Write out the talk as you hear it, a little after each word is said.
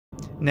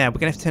Now, we're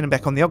going to have to turn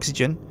back on the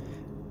oxygen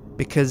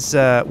because,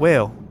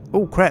 well,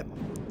 oh crap.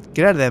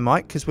 Get out of there,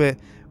 Mike, because we're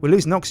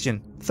losing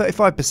oxygen.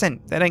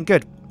 35%. That ain't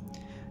good.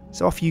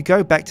 So off you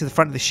go back to the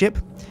front of the ship.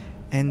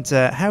 And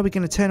how are we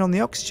going to turn on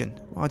the oxygen?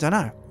 I don't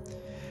know.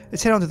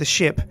 Let's head onto the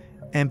ship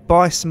and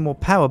buy some more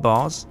power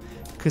bars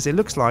because it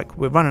looks like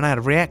we're running out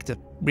of reactor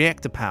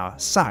power.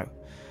 So,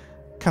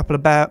 a couple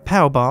of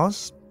power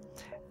bars.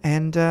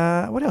 And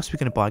what else are we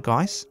going to buy,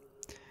 guys?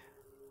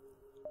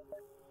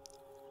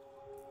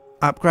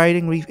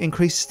 Upgrading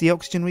increases the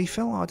oxygen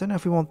refill. I don't know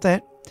if we want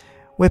that.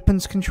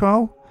 Weapons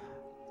control.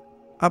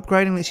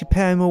 Upgrading lets you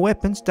power more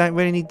weapons. Don't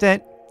really need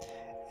that.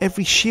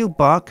 Every shield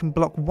bar can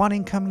block one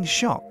incoming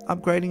shot.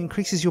 Upgrading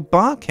increases your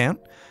bar count.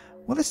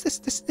 Well,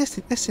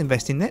 let's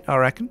invest in that, I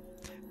reckon.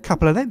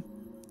 Couple of them.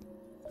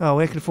 Oh,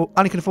 we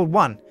only can afford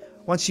one.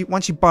 Once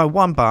you buy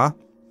one bar,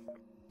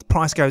 the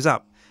price goes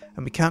up,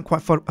 and we can't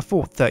quite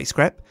afford 30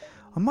 scrap.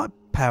 I might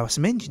power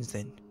some engines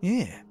then.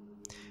 Yeah.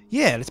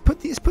 Let's put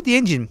the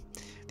engine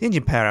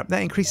power up.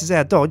 That increases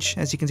our dodge,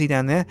 as you can see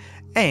down there,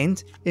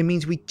 and it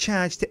means we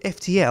charge to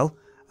FTL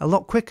a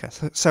lot quicker.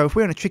 So if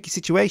we're in a tricky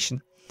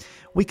situation,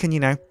 we can,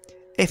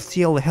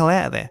 FTL the hell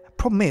out of there.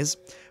 Problem is,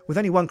 with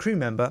only one crew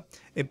member,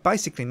 it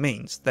basically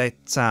means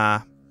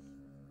that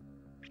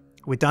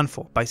we're done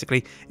for.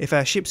 Basically, if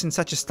our ship's in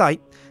such a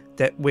state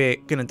that we're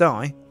going to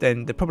die,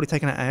 then they're probably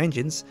taking out our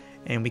engines,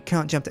 and we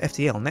can't jump to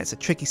FTL, and that's a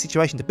tricky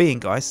situation to be in,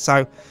 guys.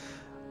 So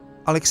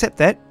I'll accept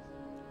that,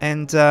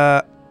 and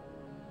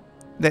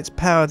let's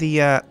power the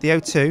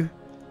O2.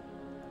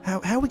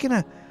 How are we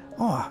going to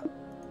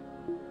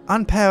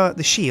unpower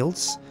the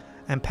shields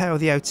and power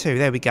the O2?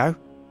 There we go.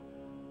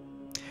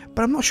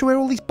 But I'm not sure where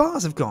all these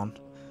bars have gone.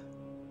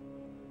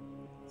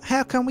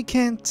 How come we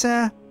can't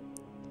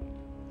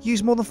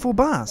use more than 4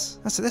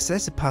 bars?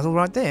 That's a puzzle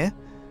right there.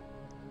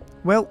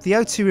 Well, the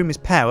O2 room is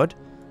powered,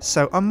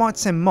 so I might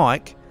send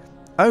Mike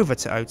over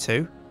to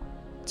O2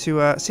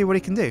 to see what he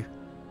can do.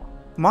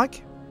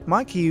 Mike,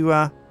 you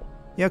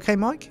okay,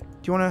 Mike?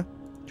 Do you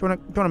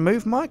wanna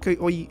move, Mike,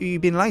 or you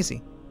being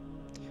lazy?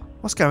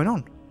 What's going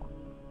on?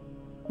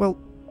 Well,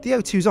 the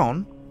O2's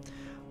on.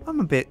 I'm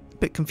a bit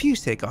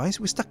confused here, guys.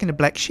 We're stuck in a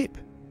black ship.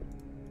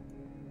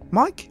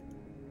 Mike,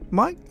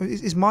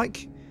 is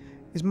Mike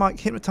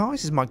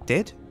hypnotized? Is Mike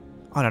dead?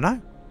 I don't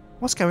know.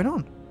 What's going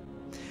on?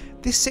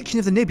 This section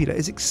of the nebula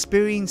is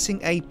experiencing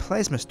a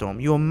plasma storm.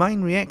 Your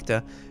main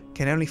reactor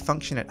can only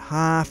function at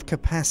half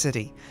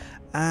capacity.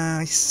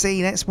 I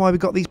see. That's why we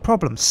got these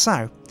problems.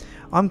 So,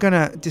 I'm going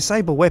to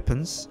disable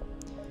weapons.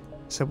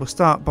 So we'll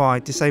start by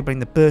disabling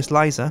the burst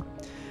laser.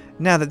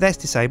 Now that that's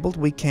disabled,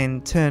 we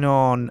can turn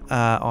on,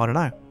 I don't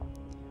know.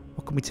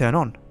 What can we turn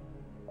on?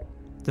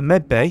 The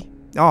med bay.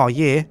 Oh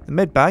yeah, the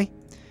med bay.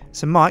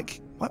 So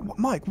Mike,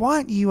 why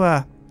aren't you,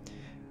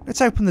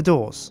 let's open the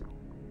doors.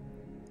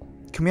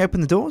 Can we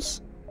open the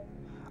doors?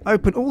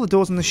 Open all the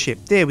doors on the ship.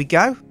 There we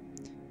go.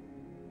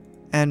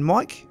 And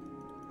Mike,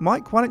 why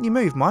don't you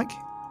move, Mike?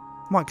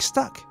 Mike's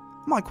stuck.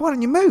 Mike, why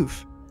don't you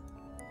move?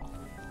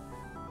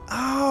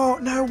 Oh,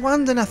 no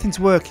wonder nothing's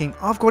working.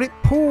 I've got it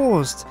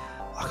paused.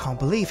 I can't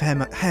believe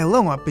how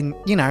long I've been,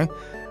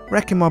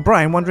 racking my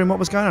brain wondering what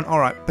was going on.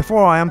 Alright,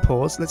 before I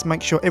unpause, let's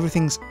make sure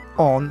everything's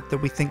on that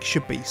we think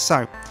should be.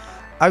 So,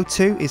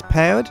 O2 is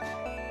powered,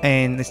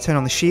 and let's turn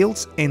on the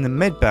shields in the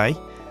med bay,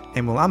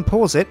 and we'll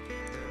unpause it,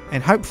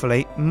 and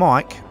hopefully,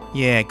 Mike,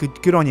 yeah,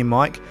 good on you,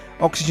 Mike.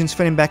 Oxygen's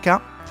filling back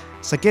up,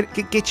 so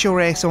get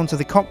your ass onto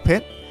the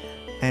cockpit,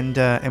 and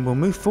we'll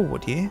move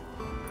forward, yeah?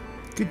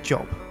 Good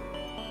job.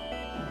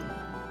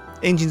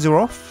 Engines are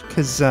off,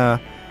 because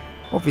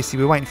obviously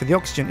we're waiting for the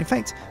oxygen. In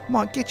fact,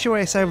 Mike, get your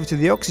ass over to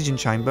the oxygen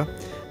chamber.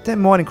 That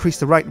might increase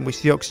the rate in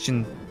which the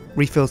oxygen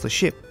refills the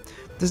ship.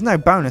 There's no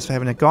bonus for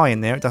having a guy in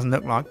there, it doesn't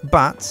look like,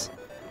 but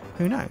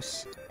who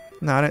knows?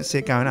 No, I don't see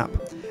it going up.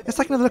 Let's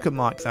take another look at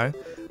Mike, though.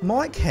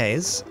 Mike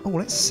has,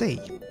 let's see,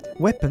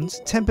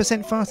 weapons,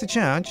 10% faster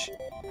charge,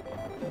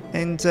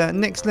 and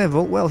next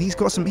level, well, he's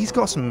got some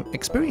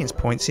experience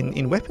points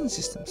in weapon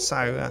systems,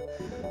 so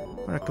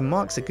I reckon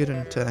Mike's a good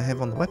one to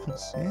have on the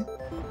weapons, yeah?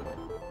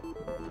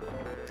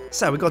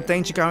 So we've got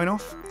danger going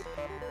off,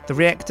 the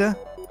reactor,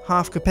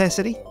 half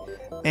capacity,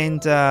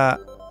 and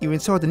you're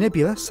inside the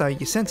nebula, so your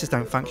sensors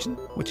don't function,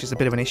 which is a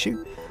bit of an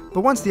issue.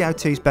 But once the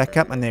O2's back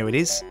up, and there it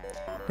is,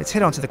 let's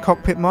head on to the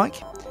cockpit, Mike,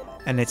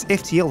 and let's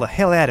FTL the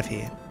hell out of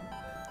here.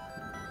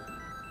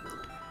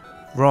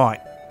 Right.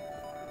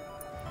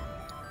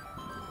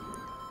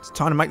 It's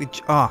time to make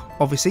the...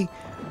 obviously,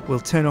 we'll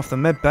turn off the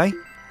med bay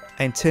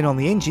and turn on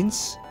the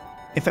engines.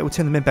 In fact, we'll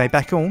turn the med bay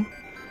back on.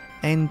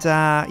 And,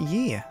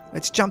 yeah,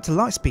 let's jump to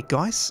light speed,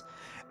 guys.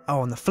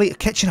 Oh, and the fleet are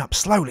catching up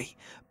slowly,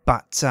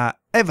 but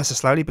ever so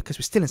slowly because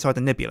we're still inside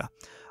the nebula.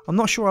 I'm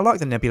not sure I like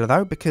the nebula,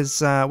 though,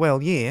 because,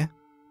 well, yeah,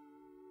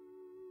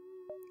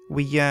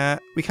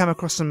 we come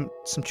across some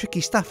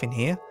tricky stuff in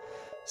here.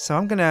 So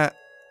I'm going to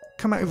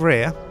come over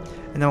here,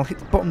 and then I'll hit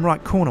the bottom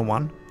right corner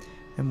one,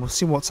 and we'll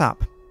see what's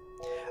up.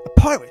 A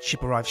pirate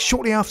ship arrives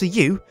shortly after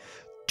you.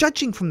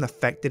 Judging from the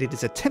fact that it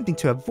is attempting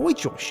to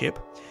avoid your ship,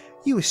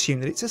 you assume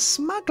that it's a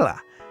smuggler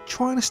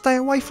trying to stay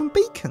away from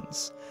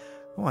beacons.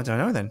 Oh, I don't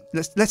know then.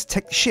 Let's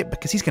take the ship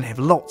because he's going to have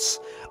lots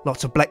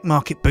of black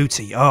market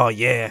booty. Oh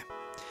yeah.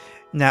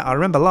 Now I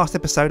remember last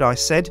episode I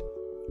said,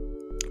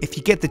 if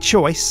you get the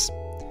choice,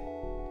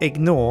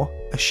 ignore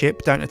a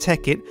ship, don't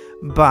attack it.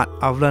 But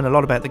I've learned a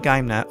lot about the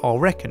game now. I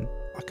reckon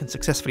I can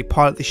successfully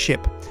pilot this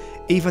ship,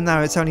 even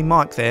though it's only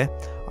Mike there.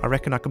 I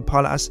reckon I can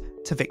pilot us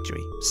to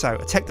victory. So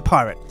attack the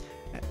pirate,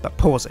 but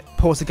pause it.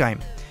 Pause the game.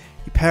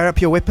 You power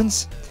up your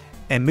weapons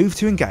and move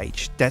to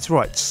engage. That's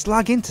right.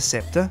 Slug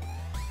interceptor.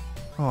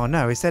 Oh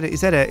no, is that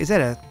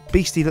a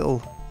beastly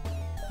little...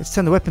 Let's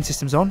turn the weapon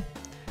systems on.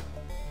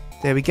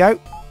 There we go.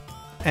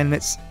 And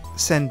let's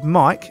send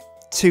Mike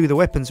to the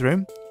weapons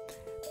room.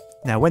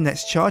 Now when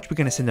that's charged, we're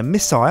going to send a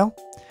missile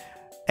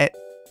at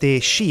their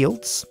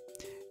shields.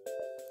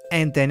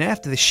 And then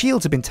after the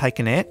shields have been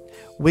taken out,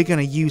 we're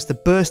going to use the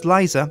burst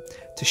laser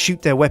to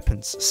shoot their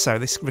weapons. So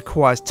this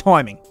requires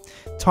timing.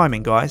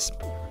 Timing, guys.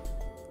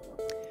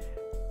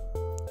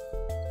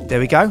 There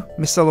we go.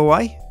 Missile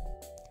away.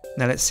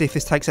 Now let's see if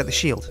this takes out the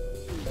shield.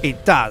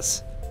 It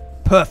does.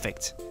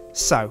 Perfect.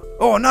 So,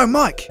 oh no,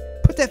 Mike!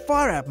 Put that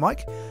fire out,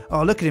 Mike.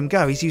 Oh, look at him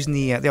go. He's using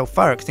the old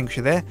fire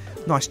extinguisher there.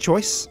 Nice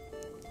choice.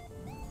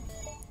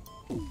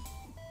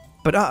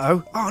 But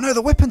uh-oh. Oh no,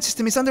 the weapon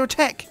system is under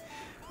attack.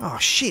 Oh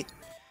shit.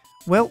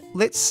 Well,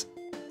 let's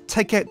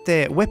take out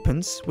their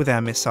weapons with our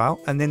missile,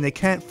 and then they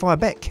can't fire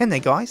back, can they,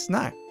 guys?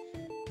 No.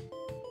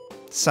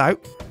 So,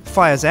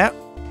 fires out.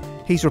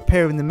 He's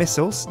repairing the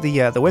missiles,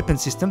 the weapon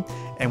system,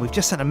 and we've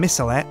just sent a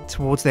missile out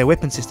towards their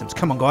weapon systems.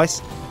 Come on,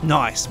 guys.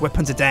 Nice.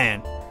 Weapons are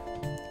down.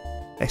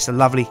 That's a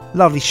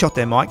lovely shot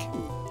there, Mike.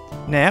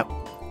 Now,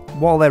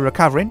 while they're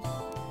recovering,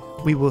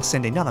 we will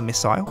send another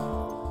missile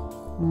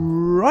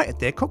right at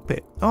their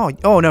cockpit. Oh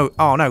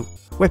no.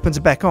 Weapons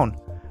are back on.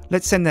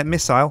 Let's send that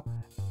missile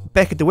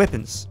back at the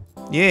weapons.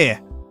 Yeah.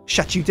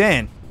 Shut you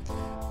down.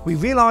 We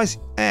realise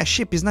our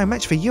ship is no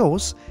match for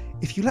yours.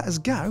 If you let us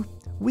go,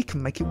 we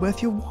can make it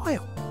worth your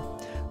while.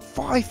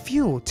 5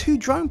 fuel, 2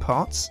 drone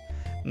parts.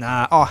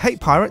 Nah, I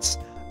hate pirates.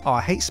 I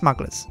hate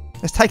smugglers.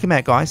 Let's take them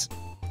out, guys.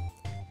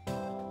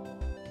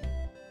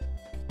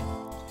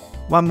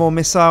 One more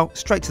missile,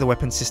 straight to the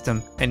weapon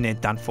system, and they're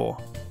done for.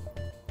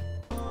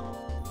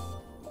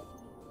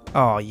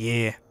 Oh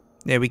yeah,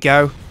 there we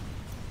go.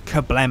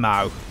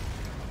 Kablamo.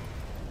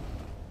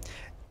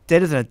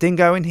 Deader than a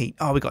dingo in heat.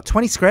 Oh, we got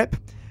 20 scrap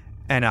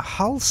and a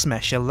hull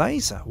smasher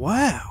laser.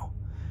 Wow.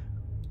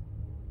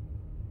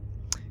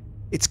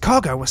 Its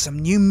cargo was some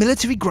new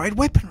military-grade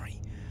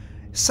weaponry,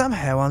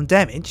 somehow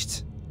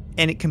undamaged,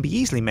 and it can be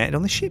easily mounted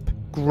on the ship.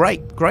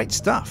 Great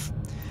stuff.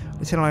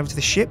 Let's head on over to the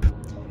ship.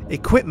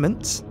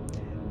 Equipment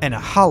and a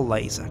hull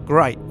laser.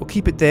 Great. We'll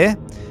keep it there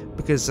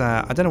because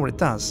I don't know what it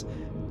does.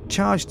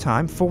 Charge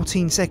time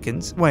 14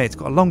 seconds. Well, it's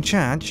got a long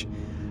charge,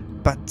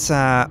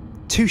 but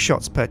 2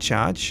 shots per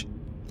charge.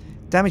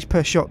 Damage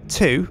per shot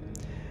 2.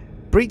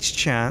 Breach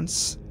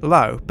chance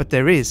low, but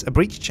there is a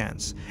breach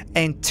chance,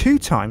 and 2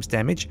 times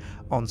damage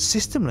on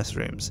systemless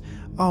rooms.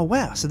 Oh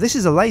wow, so this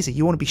is a laser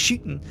you want to be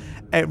shooting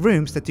at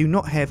rooms that do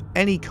not have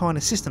any kind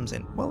of systems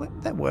in. Well,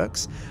 that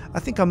works. I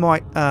think I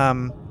might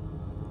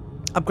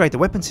upgrade the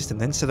weapon system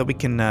then so that we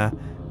can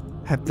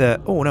have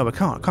the... Oh no, we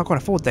can't quite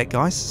afford that,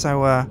 guys.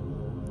 So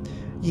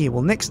yeah,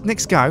 well next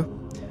go,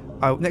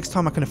 next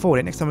time I can afford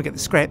it, next time we get the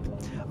scrap,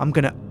 I'm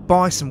going to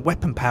buy some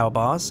weapon power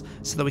bars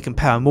so that we can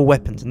power more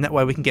weapons, and that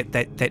way we can get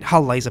that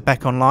hull laser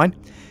back online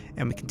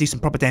and we can do some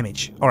proper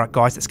damage. Alright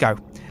guys, let's go.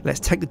 Let's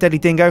take the Deadly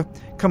Dingo.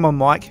 Come on,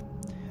 Mike.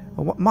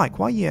 Oh, what, Mike,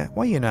 why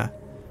are you in a...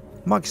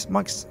 Mike's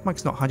not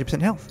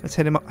 100% health. Let's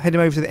head him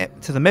over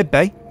to the med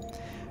bay.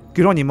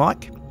 Good on you,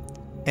 Mike.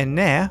 And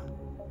now,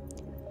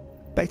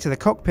 back to the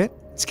cockpit.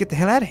 Let's get the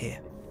hell out of here.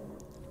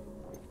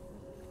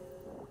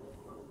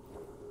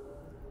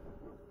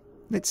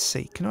 Let's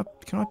see. Can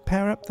I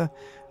power up the...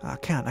 I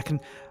can't. I can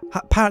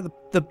power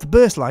up the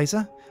burst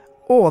laser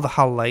or the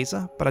hull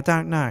laser, but I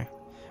don't know.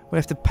 We'll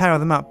have to power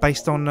them up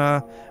based on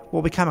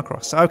what we come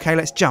across. So, okay,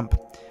 let's jump.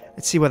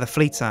 Let's see where the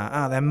fleets are.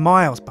 Ah, they're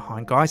miles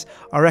behind, guys.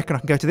 I reckon I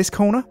can go to this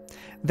corner,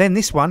 then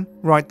this one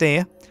right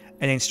there,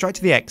 and then straight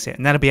to the exit,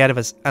 and that'll be out of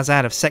us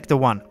out of Sector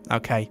 1.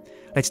 Okay,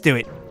 let's do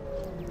it.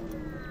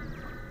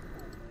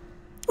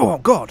 Oh,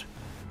 God.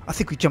 I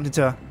think we jumped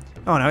into a...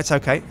 Oh, no, it's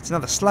okay. It's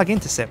another slug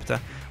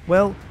interceptor.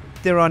 Well,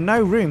 there are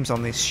no rooms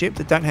on this ship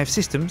that don't have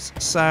systems,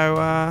 so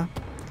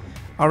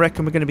I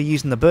reckon we're going to be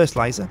using the burst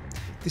laser.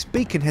 This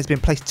beacon has been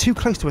placed too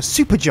close to a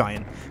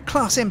supergiant,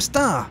 Class M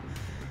star.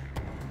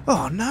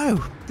 Oh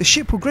no, the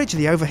ship will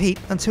gradually overheat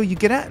until you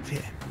get out of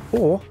here,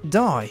 or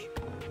die.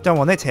 Don't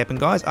want that to happen,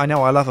 guys. I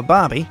know I love a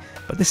Barbie,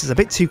 but this is a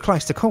bit too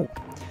close to call.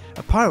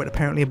 A pirate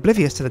apparently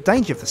oblivious to the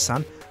danger of the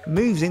sun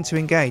moves in to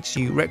engage.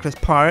 You reckless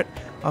pirate,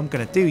 I'm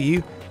going to do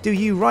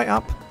you right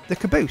up the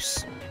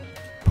caboose.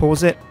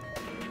 Pause it.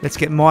 Let's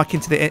get Mike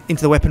into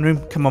the weapon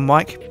room. Come on,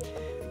 Mike.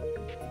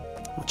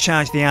 We'll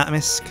charge the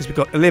Artemis because we've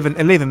got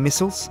 11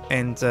 missiles,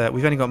 and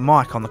we've only got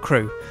Mike on the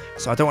crew,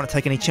 so I don't want to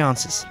take any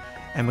chances.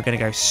 And we're going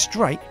to go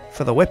straight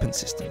for the weapon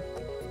system.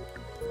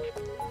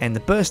 And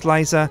the burst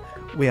laser,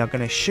 we are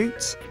going to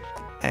shoot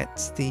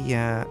at the...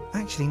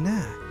 actually,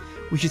 no.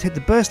 we should hit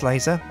the burst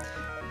laser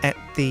at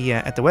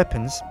the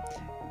weapons,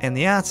 and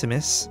the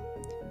Artemis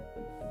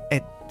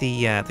at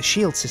the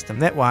shield system.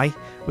 That way,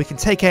 we can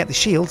take out the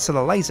shield so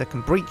the laser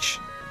can breach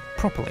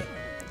properly.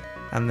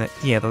 And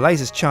the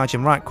laser's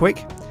charging right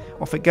quick.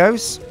 Off it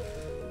goes.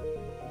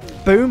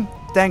 Boom,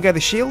 down go the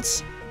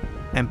shields,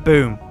 and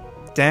boom,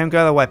 down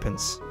go the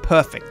weapons.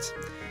 Perfect.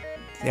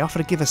 They offer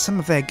to give us some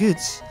of their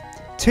goods.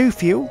 2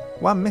 fuel,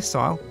 1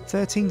 missile,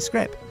 13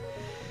 scrap.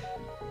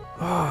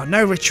 Oh,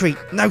 no retreat,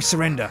 no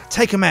surrender.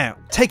 Take them out,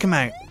 take them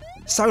out.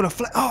 Solar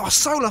flare. Oh,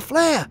 solar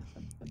flare!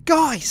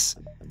 Guys,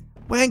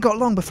 we ain't got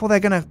long before they're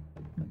going to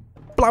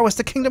blow us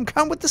to kingdom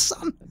come with the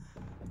sun.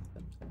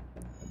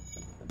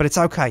 But it's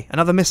okay.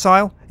 Another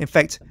missile. In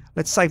fact,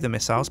 let's save the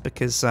missiles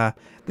because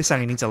this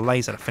only needs a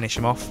laser to finish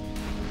them off.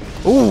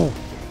 Oh,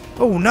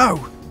 oh no!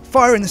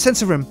 Fire in the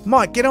sensor room.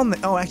 Mike, get on there.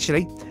 Oh,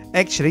 actually,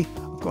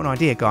 I've got an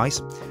idea,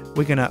 guys.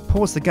 We're going to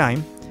pause the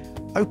game,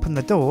 open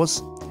the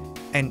doors,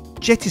 and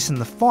jettison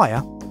the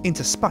fire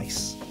into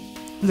space.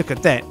 Look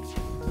at that.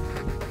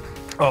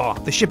 Oh,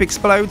 the ship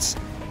explodes,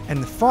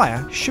 and the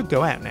fire should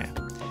go out now.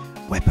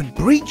 Weapon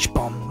breach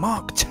bomb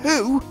Mark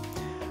II?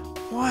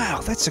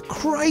 Wow, that's a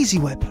crazy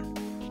weapon.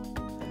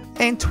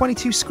 And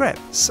 22 scrap.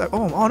 So,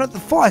 oh no, the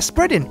fire's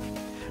spreading.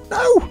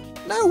 No,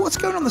 no, what's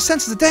going on? The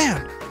sensors are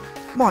down.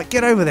 Mike,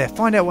 get over there.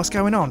 Find out what's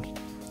going on.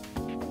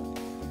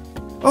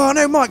 Oh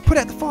no, Mike, put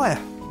out the fire.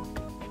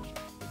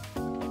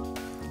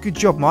 Good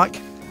job,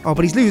 Mike. Oh,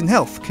 but he's losing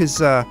health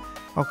because I'll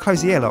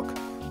close the airlock.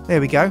 There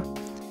we go.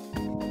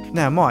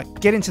 Now,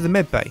 Mike, get into the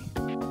med bay.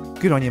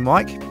 Good on you,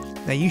 Mike.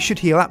 Now, you should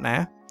heal up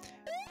now.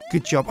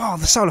 Good job. Oh,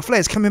 the solar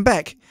flare's coming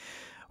back.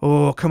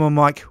 Oh, come on,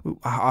 Mike.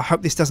 I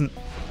hope this doesn't...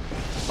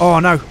 Oh,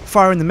 no.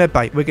 Fire in the med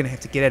bay. We're going to have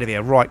to get out of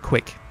here right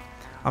quick.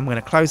 I'm going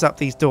to close up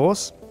these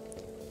doors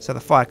so the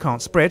fire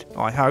can't spread,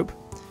 I hope.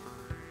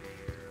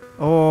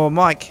 Oh,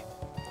 Mike.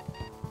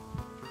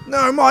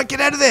 No, Mike, get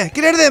out of there.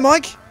 Get out of there,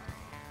 Mike.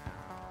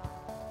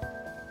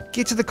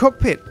 Get to the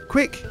cockpit.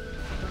 Quick.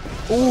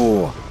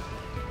 Oh,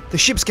 the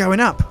ship's going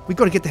up. We've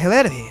got to get the hell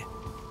out of here.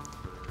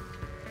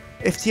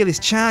 FTL is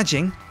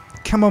charging.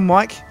 Come on,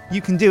 Mike.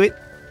 You can do it.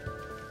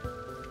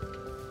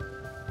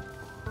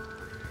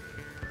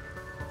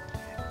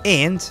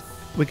 And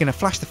we're going to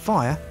flash the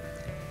fire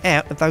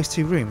out of those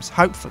 2 rooms,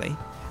 hopefully.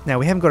 Now,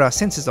 we haven't got our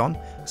sensors on,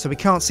 so we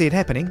can't see it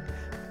happening.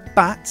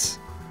 But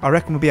I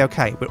reckon we'll be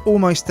okay. We're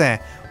almost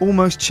there.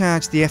 Almost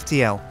charged the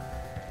FTL.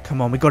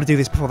 Come on, we've got to do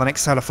this before the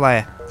next solar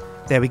flare.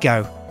 There we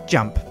go.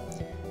 Jump.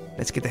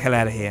 Let's get the hell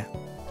out of here.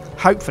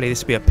 Hopefully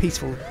this will be a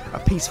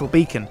peaceful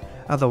beacon.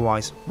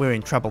 Otherwise, we're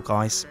in trouble,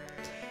 guys.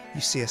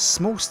 You see a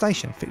small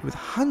station fitted with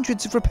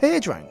hundreds of repair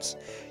drones.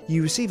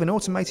 You receive an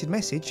automated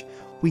message.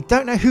 We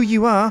don't know who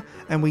you are,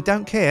 and we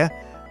don't care,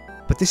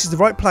 but this is the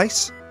right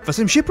place for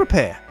some ship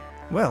repair.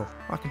 Well,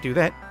 I can do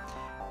that.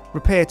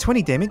 Repair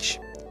 20 damage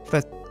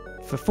for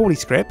 40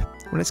 scrap.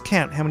 Well, let's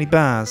count how many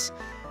bars.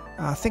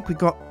 I think we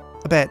got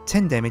about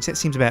 10 damage. That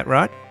seems about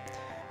right.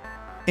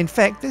 In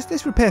fact,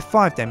 let's repair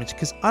 5 damage,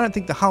 because I don't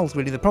think the hull's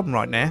really the problem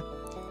right now.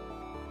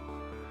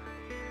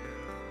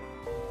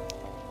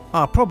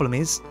 Our problem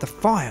is the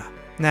fire.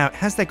 Now,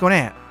 has that gone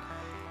out?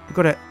 We've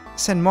got to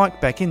send Mike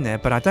back in there,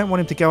 but I don't want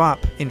him to go up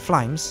in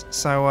flames,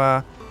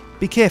 so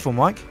be careful,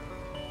 Mike.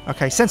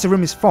 Okay, sensor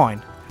room is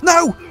fine.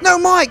 No! No,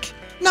 Mike!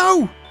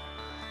 No!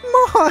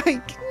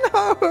 Mike!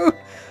 No!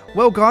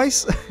 Well,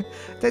 guys,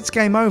 that's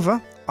game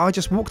over. I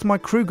just walked my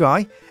crew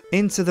guy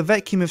into the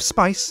vacuum of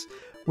space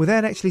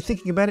without actually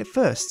thinking about it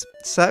first.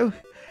 So,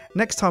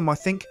 next time I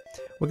think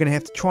we're going to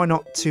have to try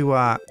not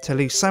to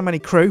lose so many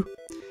crew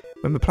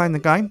when we're playing the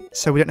game,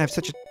 so we don't have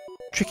such a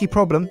tricky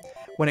problem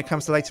when it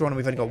comes to later on and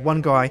we've only got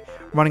one guy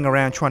running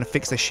around trying to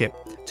fix the ship.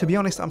 To be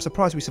honest, I'm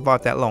surprised we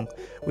survived that long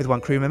with one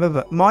crew member,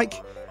 but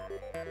Mike,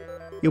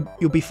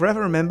 you'll be forever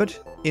remembered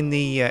in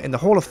the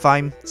Hall of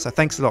Fame, so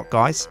thanks a lot,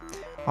 guys.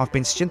 I've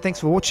been Sjin, thanks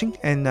for watching,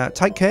 and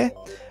take care,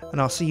 and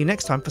I'll see you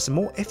next time for some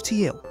more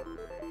FTL.